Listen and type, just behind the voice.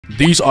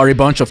These are a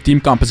bunch of team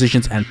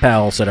compositions and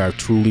pals that are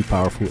truly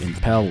powerful in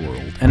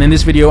Palworld. And in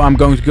this video I'm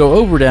going to go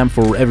over them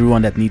for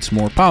everyone that needs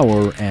more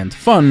power and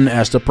fun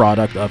as the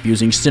product of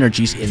using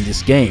synergies in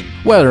this game.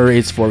 Whether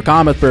it's for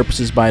combat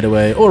purposes, by the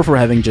way, or for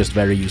having just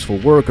very useful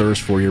workers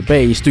for your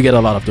base to get a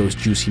lot of those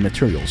juicy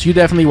materials. You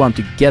definitely want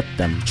to get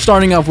them.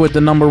 Starting off with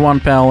the number 1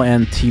 pal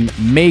and team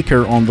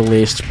maker on the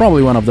list,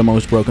 probably one of the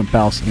most broken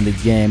pals in the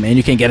game, and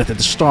you can get it at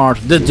the start,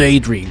 the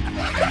Daedream.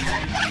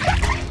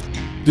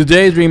 The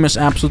Daedream is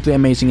absolutely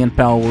amazing in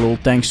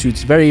Palworld thanks to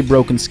its very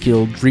broken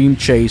skill Dream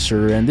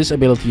Chaser, and this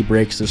ability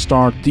breaks the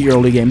start, the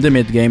early game, the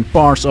mid game,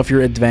 parts of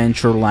your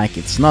adventure like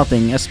it's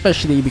nothing,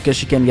 especially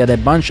because you can get a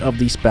bunch of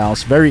these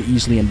pals very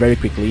easily and very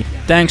quickly.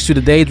 Thanks to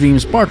the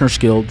Daedream's partner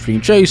skill,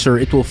 Dream Chaser,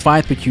 it will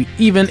fight with you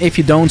even if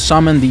you don't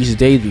summon these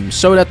Daedreams,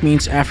 so that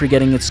means after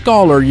getting its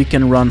collar you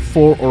can run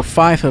 4 or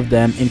 5 of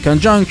them in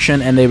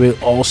conjunction and they will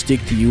all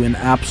stick to you and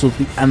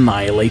absolutely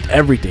annihilate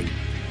everything.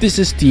 This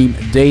is Team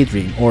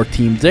Daedream, or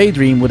Team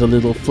Daedream with a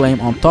little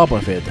flame on top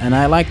of it, and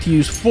I like to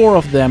use 4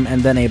 of them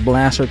and then a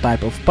blaster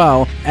type of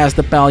pal as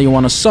the pal you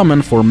want to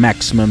summon for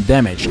maximum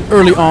damage.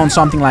 Early on,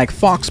 something like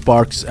Fox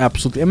Sparks is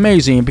absolutely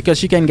amazing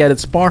because you can get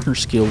its partner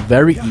skill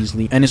very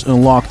easily and is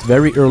unlocked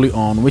very early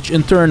on, which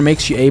in turn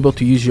makes you able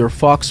to use your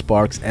Fox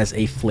Sparks as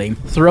a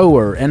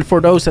Flamethrower. And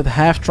for those that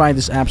have tried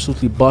this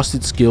absolutely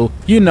busted skill,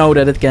 you know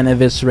that it can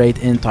eviscerate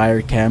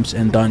entire camps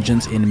and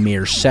dungeons in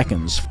mere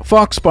seconds.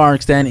 Fox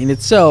Sparks then in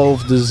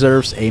itself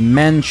deserves a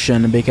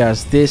mention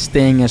because this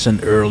thing is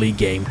an early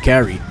game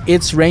carry.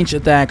 Its range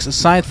attacks,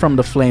 aside from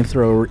the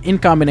Flamethrower, in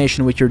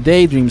combination with your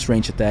Daedream's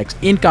range attacks,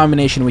 in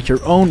combination with your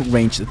own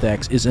ranged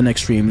attacks, is an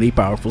extremely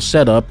powerful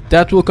setup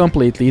that will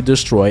completely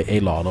destroy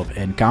a lot of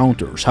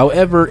encounters.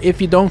 However,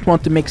 if you don't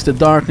want to mix the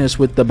darkness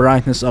with the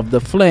brightness of the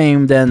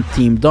flame, then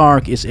Team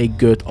Dark is a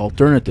good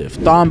alternative.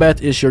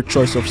 Tombat is your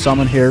choice of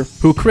summon here,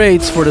 who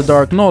crates for the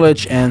Dark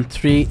Knowledge and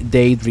 3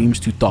 Daedreams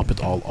to top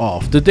it all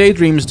off. The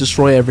Daedreams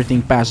destroy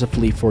everything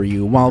passively for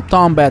you, while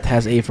Tombat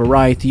has a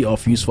variety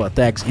of useful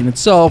attacks in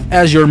itself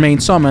as your main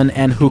summon,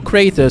 and Who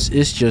Kratos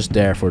is just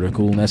there for the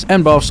coolness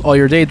and buffs all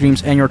your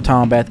Daedreams and your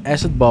Tombat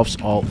as it buffs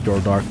all your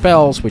Dark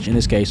Pals, which in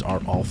this case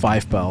are all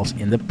 5 pals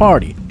in the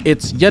party.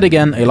 It's yet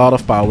again a lot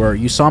of power.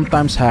 You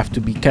sometimes have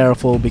to be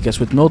careful because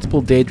with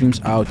multiple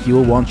Daedreams out you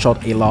will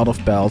one-shot a lot of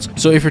pals,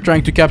 so if you're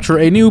trying to capture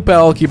a new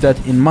pal, keep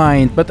that in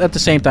mind, but at the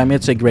same time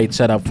it's a great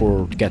setup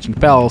for catching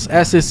pals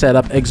as this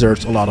setup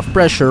exerts a lot of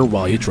pressure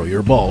while you throw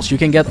your balls. You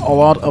can get a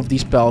lot of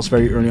these pals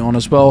very early on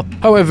as well.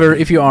 However,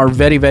 if you are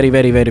very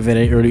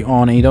early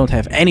on and you don't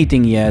have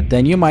anything yet,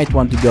 then you might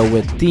want to go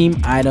with Team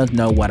I don't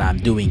know what I'm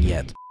doing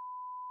yet.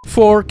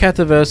 4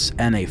 Catavas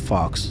and a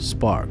Fox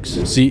Sparks.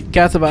 See,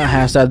 Catava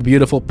has that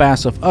beautiful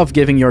passive of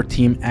giving your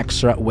team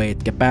extra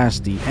weight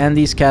capacity, and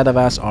these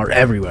Catavas are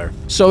everywhere.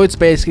 So it's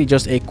basically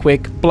just a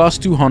quick plus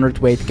 200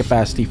 weight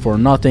capacity for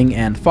nothing,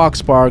 and Fox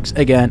Sparks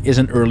again is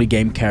an early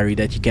game carry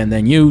that you can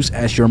then use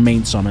as your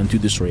main summon to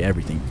destroy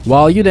everything.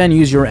 While you then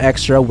use your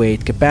extra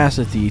weight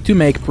capacity to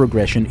make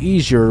progression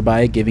easier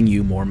by giving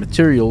you more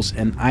materials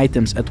and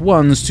items at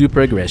once to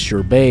progress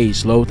your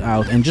base, load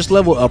out, and just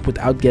level up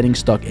without getting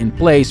stuck in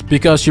place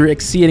because you're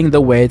exceeding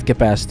the weight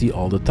capacity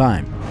all the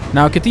time.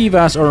 Now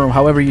Cativas, or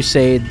however you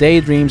say it,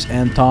 Daedreams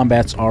and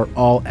Tombats are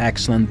all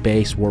excellent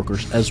base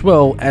workers as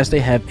well as they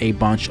have a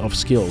bunch of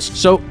skills.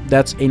 So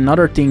that's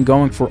another thing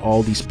going for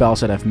all these spells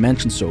that I've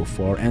mentioned so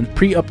far, and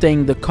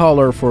pre-obtaining the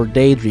color for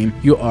Daedream,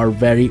 you are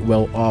very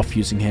well off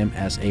using him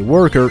as a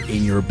worker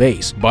in your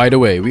base. By the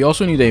way, we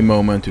also need a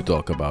moment to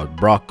talk about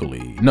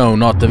broccoli. No,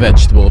 not the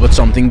vegetable, but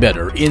something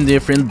better.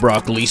 Indifferent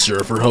Broccoli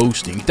Server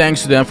Hosting.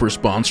 Thanks to them for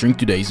sponsoring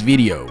today's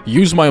video.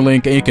 Use my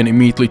link and you can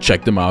immediately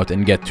check them out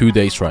and get 2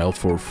 days trial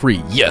for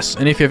free. Yes,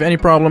 and if you have any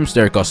problems,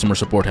 their customer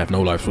support have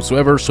no lives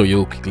whatsoever, so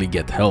you'll quickly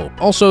get help.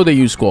 Also, they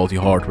use quality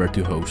hardware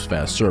to host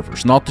fast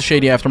servers. Not the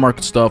shady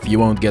aftermarket stuff, you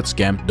won't get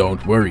scammed,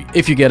 don't worry.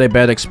 If you get a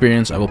bad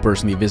experience, I will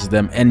personally visit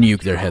them and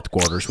nuke their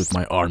headquarters with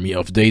my army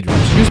of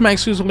Daedreams. Use my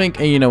exclusive link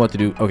and you know what to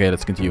do. Okay,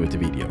 let's continue with the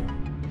video.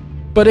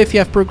 But if you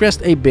have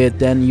progressed a bit,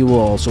 then you will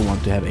also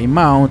want to have a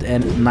mount,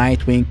 and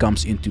Nightwing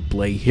comes into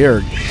play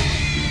here.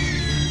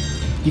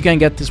 You can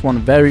get this one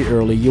very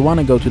early. You want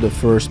to go to the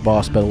first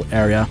boss battle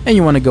area and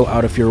you want to go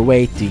out of your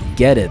way to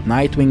get it.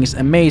 Nightwing is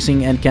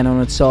amazing and can on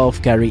itself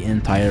carry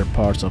entire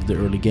parts of the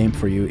early game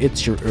for you.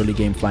 It's your early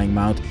game flying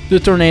mount. The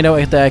tornado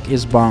attack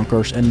is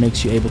bonkers and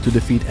makes you able to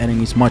defeat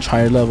enemies much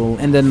higher level,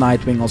 and then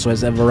Nightwing also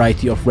has a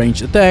variety of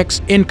ranged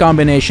attacks in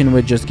combination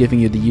with just giving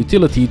you the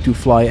utility to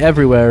fly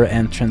everywhere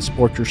and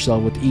transport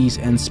yourself with ease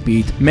and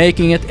speed,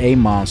 making it a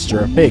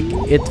monster pick.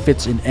 It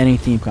fits in any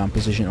team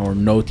composition or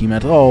no team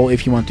at all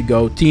if you want to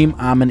go Team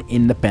I'm an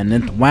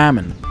Independent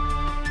Wamen.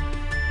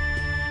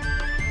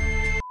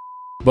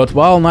 But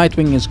while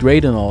Nightwing is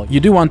great and all, you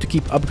do want to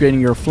keep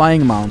upgrading your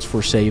flying mounts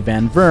for say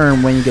Van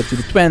Verm when you get to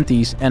the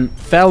 20s and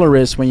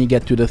Valoris when you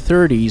get to the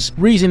 30s.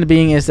 Reason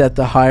being is that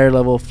the higher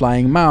level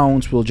flying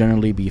mounts will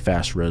generally be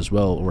faster as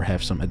well or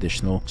have some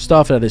additional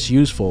stuff that is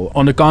useful.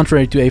 On the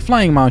contrary to a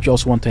flying mount, you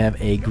also want to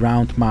have a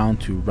ground mount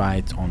to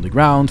ride on the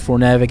ground for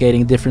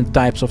navigating different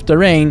types of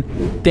terrain.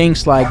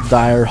 Things like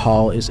Dire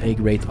Hall is a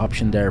great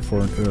option there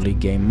for an early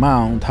game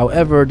mount.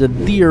 However, the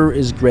Deer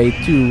is great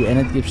too and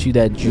it gives you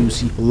that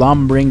juicy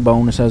lumbering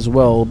bonus as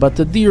well, but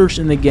the Deers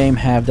in the game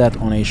have that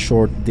on a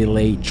short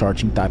delay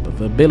charging type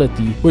of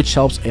ability, which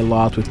helps a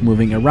lot with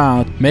moving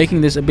around, making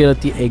this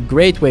ability a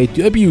great way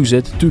to abuse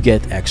it to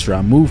get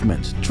extra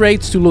movement.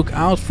 Traits to look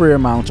out for your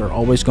mounts are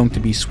always going to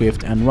be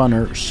Swift and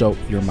Runner, so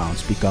your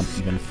mounts become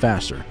even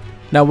faster.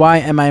 Now, why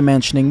am I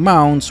mentioning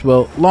mounts?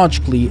 Well,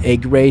 logically, a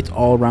great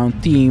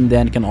all-round team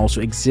then can also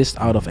exist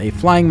out of a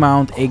flying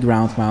mount, a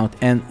ground mount,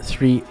 and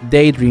 3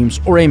 Daedreams,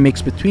 or a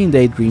mix between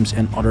Daedreams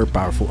and other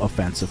powerful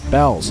offensive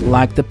spells,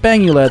 like the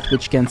Pengulet,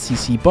 which can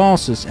CC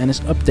bosses and is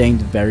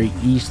obtained very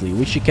easily,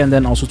 which you can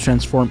then also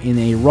transform in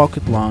a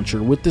rocket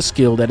launcher with the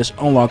skill that is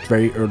unlocked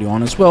very early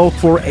on as well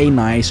for a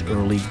nice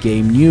early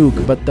game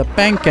nuke. But the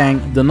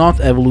Pankang, the not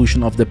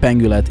evolution of the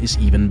Pengulet, is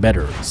even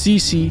better.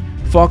 CC,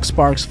 Fox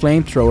Sparks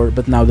Flamethrower,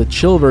 but now the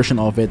chill version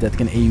of it that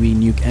can AoE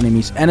nuke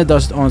enemies, and it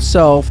does it on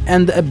itself,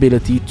 and the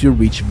ability to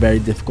reach very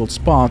difficult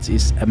spots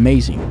is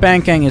amazing.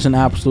 Pankang is an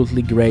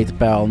absolutely great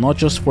pal, not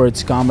just for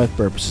its combat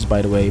purposes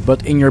by the way,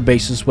 but in your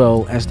base as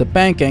well, as the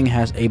Pankang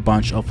has a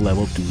bunch of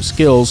level 2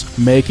 skills,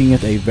 making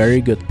it a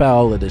very good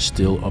pal that is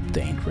still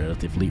obtained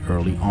relatively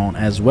early on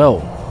as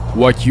well.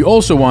 What you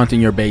also want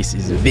in your base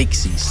is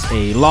Vixies,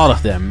 a lot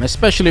of them,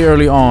 especially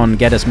early on.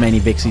 Get as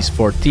many Vixies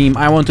for team.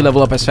 I want to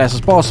level up as fast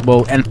as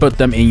possible and put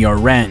them in your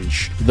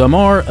range. The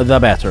more, the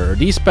better.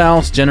 These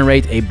pals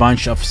generate a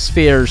bunch of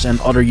spheres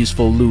and other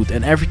useful loot,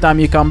 and every time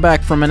you come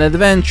back from an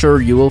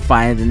adventure, you will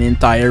find an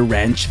entire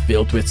range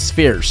filled with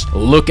spheres.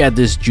 Look at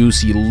this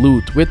juicy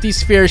loot. With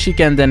these spheres you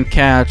can then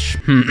catch,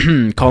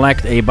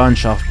 collect a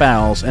bunch of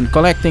pals, and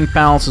collecting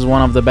pals is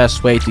one of the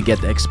best way to get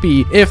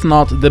XP, if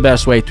not the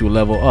best way to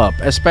level up,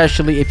 especially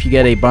if you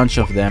get a bunch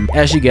of them,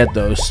 as you get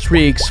those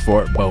streaks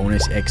for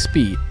bonus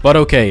XP. But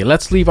okay,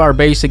 let's leave our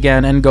base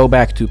again and go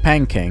back to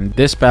Pankang.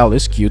 This pal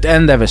is cute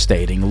and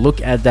devastating. Look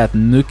at that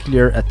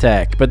nuclear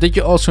attack. But did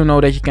you also know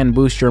that you can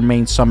boost your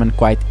main summon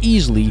quite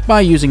easily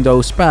by using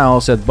those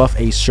pals that buff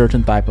a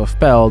certain type of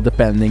pal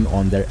depending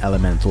on their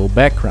elemental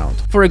background?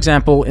 For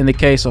example, in the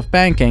case of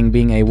Pankang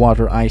being a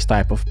water ice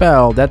type of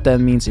pal, that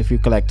then means if you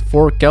collect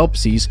 4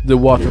 Kelpsies, the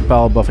water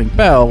pal buffing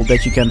pal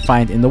that you can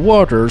find in the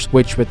waters,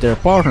 which with their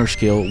partner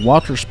skill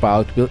Water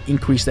Spout will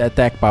increase the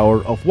attack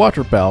power of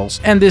water pals,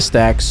 and this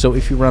stacks, so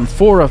if you run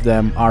 4 of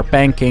them, our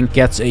Pankang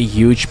gets a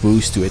huge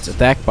boost to its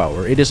attack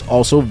power. It is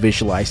also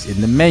visualized in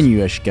the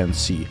menu, as you can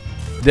see.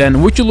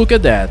 Then would you look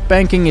at that,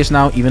 Pankang is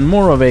now even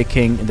more of a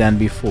king than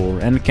before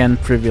and can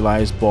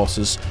trivialize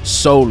bosses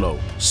so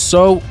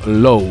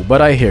low,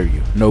 but I hear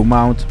you, no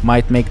mount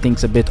might make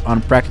things a bit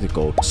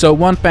unpractical, so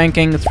 1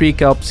 Pankang, 3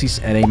 Kelpsies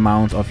and a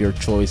mount of your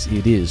choice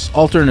it is.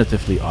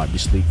 Alternatively,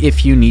 obviously,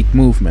 if you need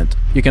movement,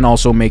 you can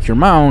also make your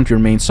mount your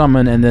main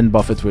summon and then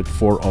buff it with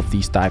 4 of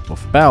these type of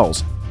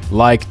pals,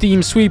 like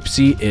Team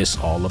Sweepsy is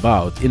all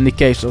about. In the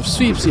case of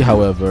Sweepsy,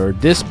 however,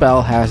 this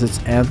pal has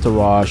its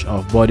entourage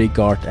of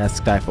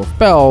bodyguard-esque type of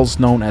pals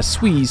known as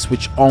Swees,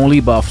 which only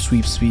buff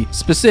Sweepsy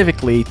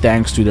specifically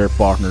thanks to their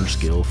partner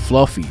skill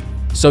Fluffy.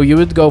 So you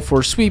would go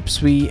for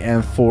Sweepsy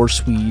and 4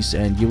 Swees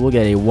and you will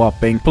get a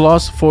whopping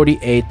plus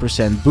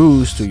 48%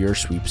 boost to your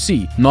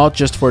Sweepsy, not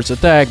just for its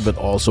attack but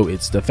also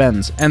its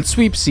defense. And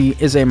Sweepsy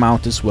is a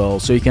mount as well,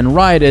 so you can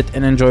ride it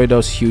and enjoy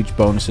those huge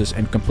bonuses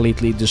and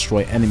completely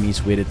destroy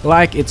enemies with it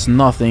like it's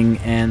nothing,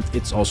 and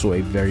it's also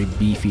a very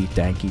beefy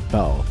tanky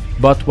pal.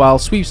 But while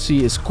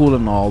Sweepsy is cool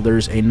and all,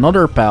 there's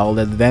another pal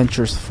that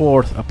ventures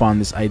forth upon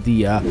this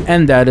idea,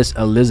 and that is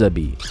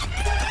Elizabeth.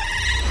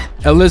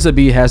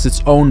 Elizabeth has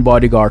its own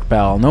bodyguard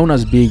pal known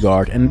as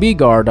B-Guard, and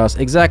B-Guard does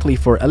exactly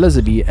for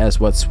Elizabeth as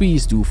what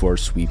Swees do for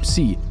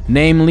Sweepsy,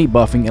 namely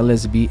buffing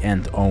Elizabeth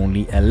and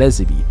only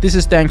Elizabeth. This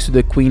is thanks to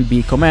the Queen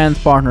Bee command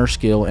partner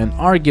skill, and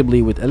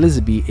arguably with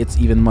Elizabeth it's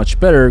even much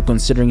better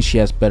considering she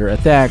has better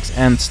attacks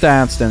and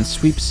stats than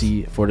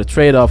Sweepsy for the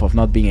trade-off of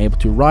not being able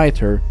to ride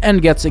her,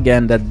 and gets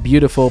again that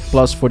beautiful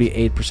plus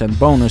 48%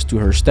 bonus to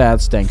her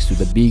stats thanks to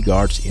the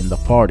B-Guards in the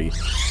party.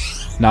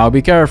 Now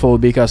be careful,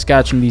 because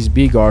catching these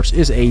B-Guards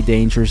is a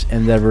dangerous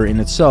endeavor in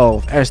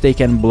itself, as they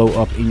can blow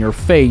up in your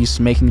face,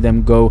 making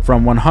them go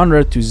from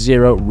 100 to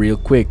 0 real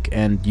quick,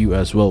 and you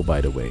as well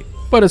by the way.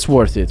 But it's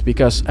worth it,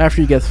 because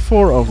after you get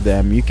 4 of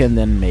them, you can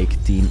then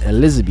make Team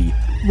Elizabeth.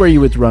 where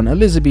you would run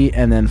Elizabeth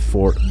and then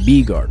 4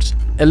 B-guards.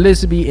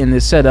 Elizabeth in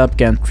this setup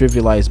can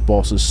trivialize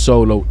bosses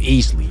solo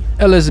easily.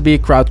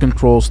 Elizabeth crowd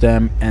controls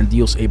them and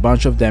deals a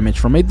bunch of damage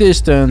from a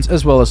distance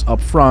as well as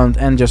up front,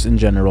 and just in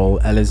general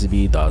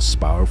Elizabeth does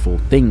powerful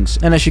things.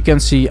 And as you can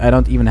see, I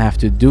don't even have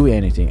to do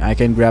anything. I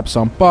can grab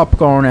some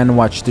popcorn and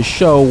watch the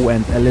show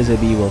and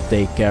Elizabeth will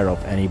take care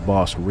of any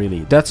boss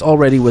really. That's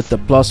already with the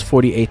plus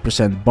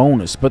 48%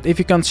 bonus, but if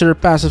you consider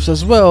passives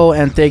as well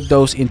and take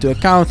those into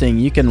accounting,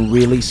 you can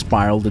really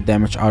spiral the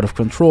damage out of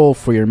control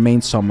for your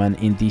main summon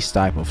in these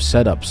type of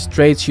setups.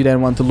 Traits you then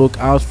want to look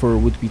out for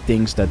would be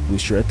things that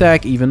boost your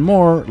attack even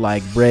more,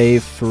 like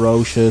Brave,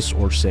 Ferocious,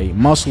 or say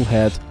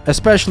Musclehead.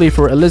 Especially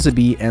for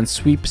Elizabeth and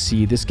Sweep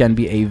C, this can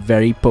be a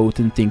very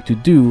potent thing to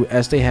do,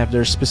 as they have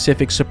their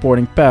specific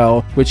supporting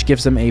pal, which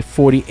gives them a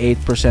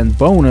 48%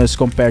 bonus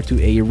compared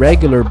to a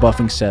regular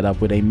buffing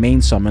setup with a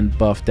main summon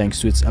buff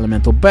thanks to its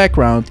elemental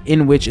background,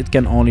 in which it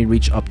can only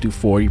reach up to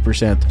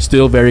 40%.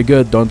 Still very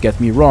good, don't get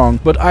me wrong,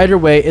 but either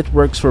way it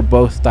works for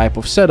both type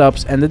of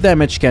setups, and the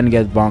damage can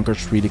get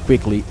bonkers really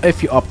quickly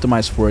if you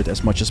optimize for it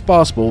as much as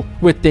possible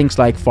with things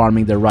like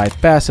farming the right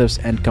passives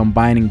and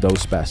combining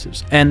those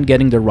passives and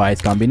getting the right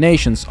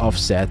combinations of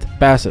said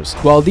passives.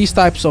 While these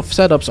types of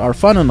setups are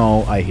fun and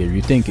all, I hear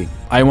you thinking,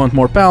 I want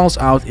more pals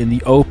out in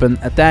the open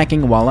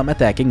attacking while I'm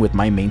attacking with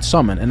my main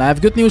summon, and I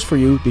have good news for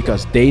you,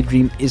 because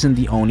Daedream isn't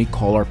the only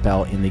color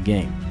pal in the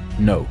game.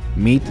 No,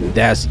 meet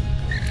Daisy.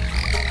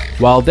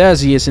 While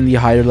Daisy is in the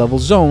higher level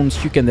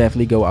zones, you can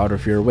definitely go out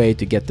of your way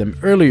to get them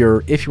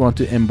earlier if you want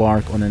to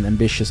embark on an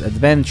ambitious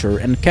adventure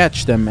and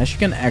catch them, as you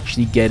can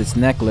actually get its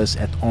necklace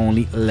at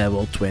only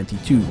level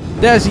 22.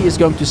 Daisy is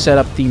going to set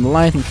up Team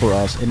Lightning for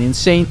us, an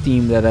insane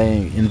team that I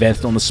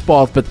invented on the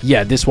spot, but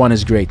yeah, this one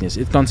is greatness.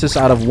 It consists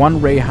out of 1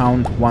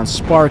 Rayhound, 1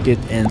 Sparkit,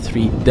 and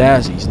 3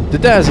 Daisies. The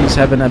Daisies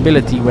have an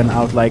ability when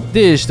out like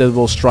this that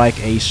will strike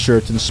a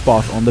certain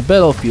spot on the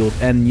battlefield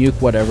and nuke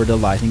whatever the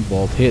lightning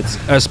bolt hits,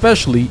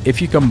 especially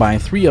if you combine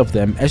 3 of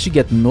them, as you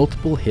get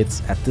multiple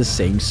hits at the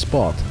same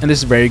spot. And this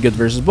is very good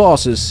versus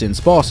bosses,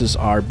 since bosses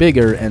are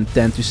bigger and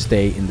tend to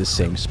stay in the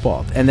same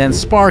spot. And then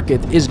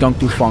Sparkit is going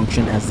to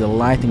function as the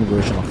lightning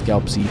version of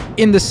Kelpsy,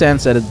 in the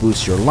sense that it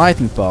boosts your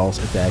lightning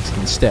pulse attacks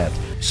instead.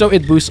 So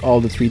it boosts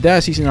all the 3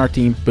 Daisies in our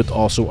team, but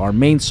also our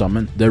main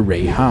summon, the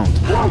Rayhound.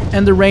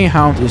 And the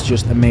Rayhound is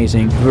just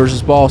amazing.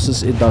 Versus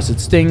bosses, it does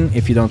its thing.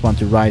 If you don't want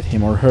to ride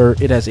him or her,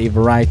 it has a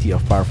variety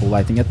of powerful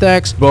lightning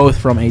attacks, both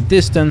from a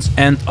distance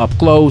and up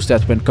close,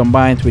 that when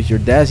combined with your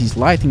Daisy's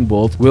lightning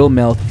bolt will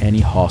melt any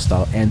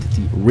hostile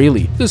entity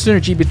really. The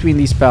synergy between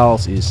these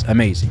pals is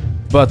amazing.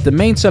 But the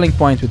main selling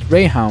point with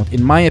Rayhound,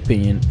 in my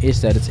opinion,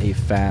 is that it's a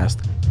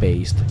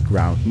fast-paced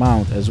ground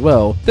mount as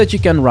well, that you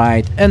can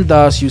ride and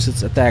thus use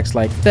its attacks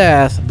like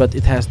that, but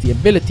it has the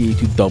ability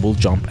to double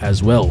jump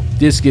as well.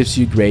 This gives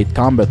you great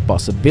combat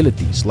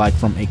possibilities, like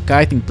from a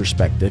kiting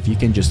perspective, you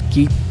can just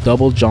keep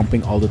double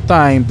jumping all the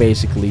time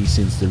basically,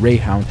 since the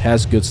Rayhound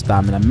has good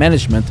stamina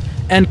management,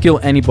 and kill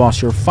any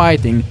boss you're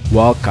fighting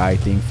while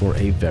kiting for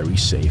a very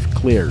safe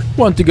clear.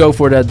 Want to go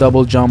for that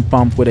double jump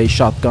pump with a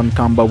shotgun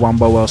combo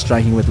wombo while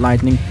striking with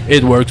lightning?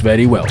 It works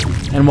very well.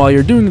 And while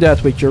you're doing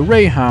that with your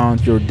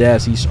Rayhound, your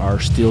Daisies are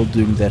still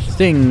doing that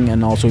thing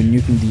and also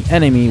nuking the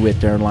enemy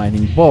with their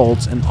lightning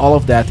bolts, and all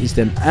of that is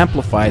then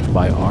amplified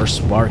by our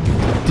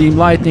Sparkit. Team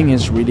Lightning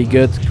is really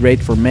good,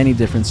 great for many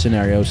different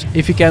scenarios.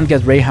 If you can't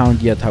get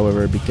Rayhound yet,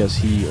 however, because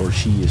he or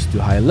she is too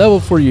high level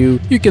for you,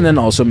 you can then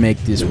also make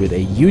this with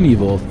a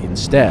Univolt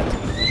instead.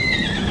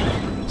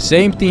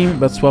 Same team,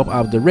 but swap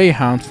out the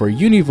Rayhound for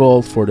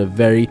Univolt for the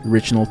very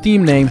original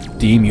team name,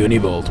 Team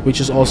Univolt,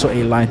 which is also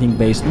a lightning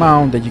based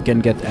mount that you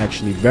can get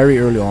actually very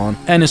early on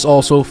and is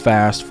also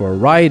fast for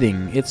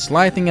riding. Its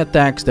lightning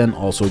attacks then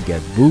also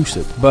get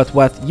boosted. But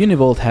what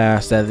Univolt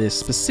has that is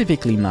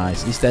specifically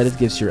nice is that it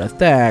gives your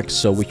attacks,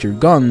 so with your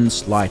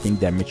guns, lightning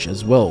damage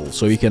as well.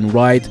 So you can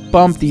ride,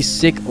 pump these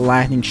sick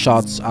lightning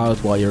shots out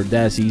while your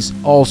Daisies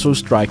also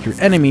strike your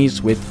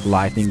enemies with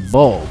lightning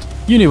bolt.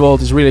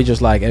 Univolt is really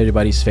just like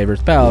everybody's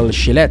favorite pal,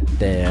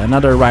 Chilette,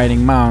 another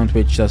riding mount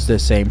which does the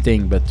same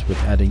thing but with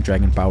adding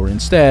dragon power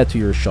instead to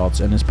your shots,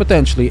 and is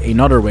potentially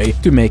another way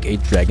to make a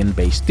dragon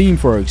based team,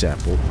 for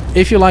example.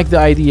 If you like the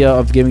idea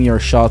of giving your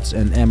shots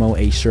and ammo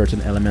a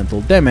certain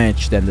elemental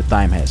damage, then the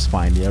time has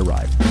finally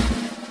arrived.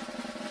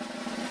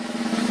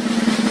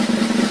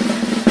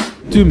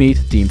 To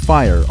meet Team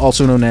Fire,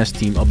 also known as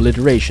Team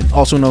Obliteration,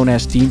 also known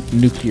as Team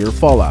Nuclear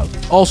Fallout,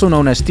 also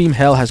known as Team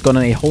Hell, has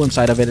gotten a hole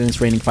inside of it and it's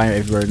raining fire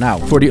everywhere now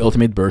for the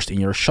ultimate burst in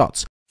your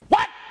shots.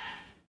 What?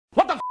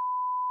 What the f?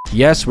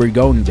 Yes, we're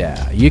going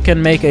there. You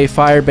can make a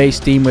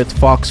fire-based team with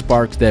Fox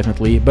Sparks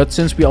definitely, but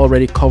since we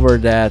already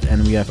covered that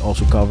and we have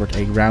also covered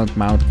a ground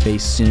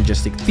mount-based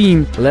synergistic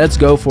team, let's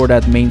go for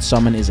that main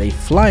summon is a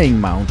flying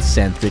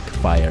mount-centric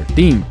fire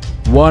team.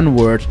 One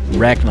word,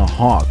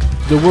 Ragnarok.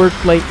 The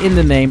wordplay in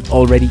the name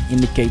already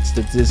indicates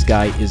that this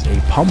guy is a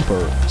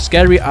pumper.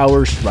 Scary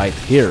hours right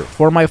here.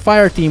 For my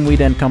fire team, we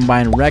then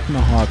combine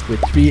Ragnarok with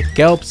 3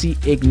 Kelpsy,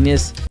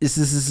 Ignis,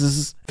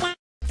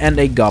 and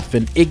a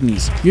Gopfin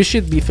Ignis. You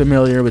should be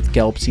familiar with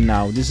Kelpsy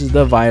now. This is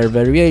the fire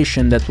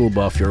variation that will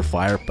buff your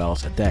fire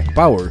pals attack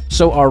power.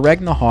 So our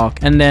Ragnarok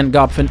and then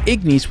Gopfin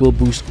Ignis will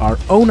boost our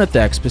own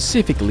attack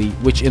specifically,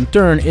 which in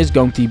turn is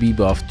going to be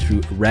buffed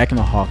through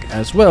Ragnarok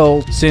as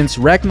well, since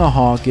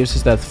Ragnarok gives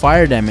us that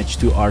fire damage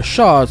to our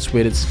shots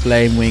with its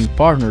Flame Wing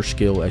partner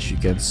skill, as you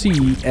can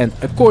see, and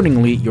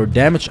accordingly your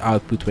damage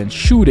output when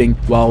shooting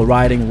while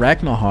riding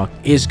Ragnarok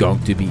is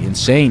going to be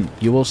insane.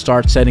 You will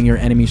start setting your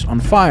enemies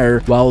on fire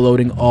while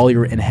loading all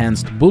your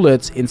enhanced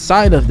bullets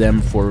inside of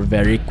them for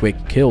very quick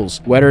kills,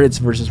 whether it's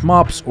versus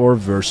mobs or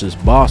versus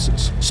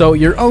bosses. So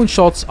your own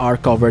shots are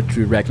covered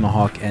through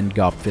Ragnarok and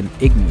Gopfin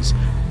Ignis.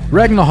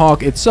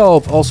 Ragnarok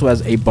itself also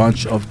has a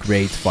bunch of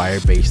great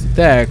fire-based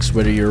attacks.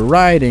 Whether you're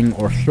riding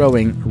or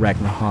throwing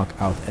Ragnarok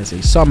out as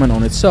a summon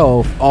on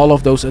itself, all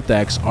of those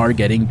attacks are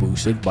getting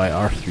boosted by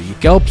our 3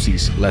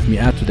 Kelpsies. Let me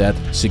add to that,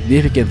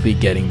 significantly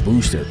getting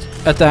boosted.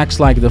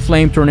 Attacks like the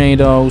Flame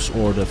Tornadoes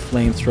or the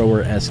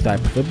Flamethrower-esque type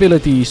of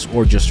abilities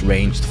or just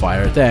ranged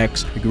fire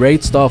attacks,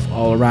 great stuff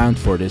all around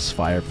for this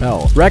fire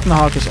pal.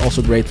 Ragnarok is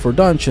also great for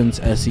dungeons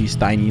as he's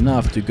tiny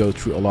enough to go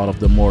through a lot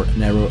of the more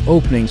narrow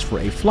openings for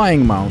a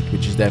flying mount,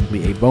 which is definitely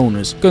a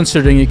bonus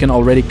considering you can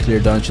already clear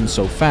dungeons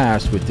so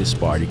fast with this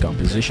party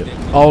composition.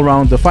 All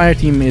around the fire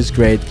team is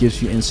great,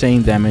 gives you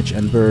insane damage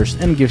and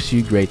burst and gives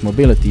you great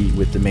mobility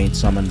with the main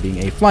summon being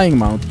a flying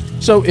mount,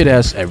 so it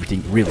has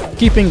everything really.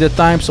 Keeping the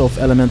types of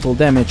elemental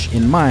damage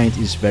in mind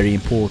is very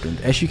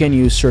important as you can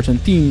use certain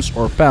teams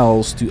or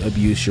pals to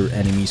abuse your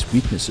enemy's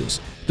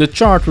weaknesses. The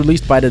chart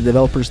released by the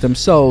developers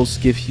themselves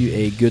gives you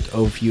a good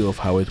overview of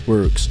how it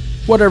works.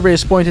 Whatever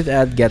is pointed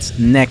at gets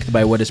necked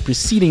by what is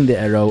preceding the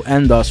arrow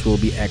and thus will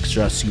be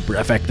extra super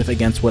effective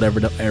against whatever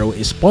the arrow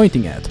is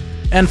pointing at.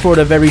 And for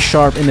the very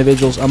sharp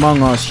individuals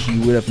among us,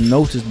 you would have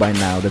noticed by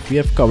now that we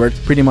have covered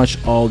pretty much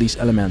all these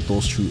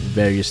elementals through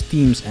various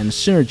teams and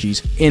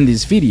synergies in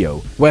this video.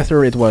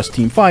 Whether it was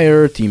Team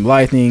Fire, Team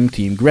Lightning,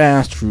 Team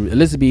Grass through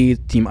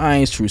Elizabeth, Team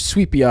Ice through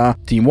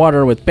Sweepia, Team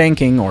Water with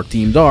Panking, or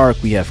Team Dark,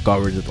 we have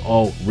covered it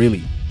all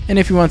really. And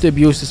if you want to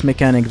abuse this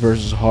mechanic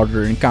versus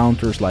harder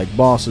encounters like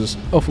bosses,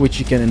 of which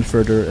you can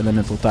infer their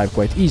elemental type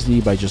quite easily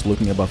by just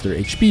looking above their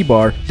HP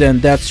bar, then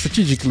that's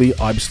strategically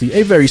obviously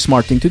a very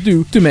smart thing to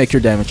do to make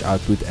your damage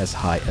output as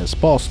high as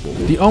possible.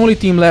 The only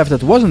team left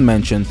that wasn't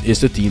mentioned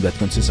is the team that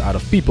consists out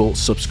of people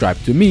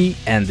subscribed to me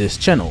and this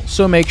channel,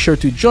 so make sure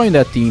to join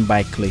that team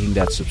by clicking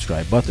that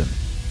subscribe button.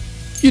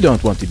 You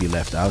don't want to be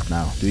left out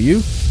now, do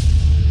you?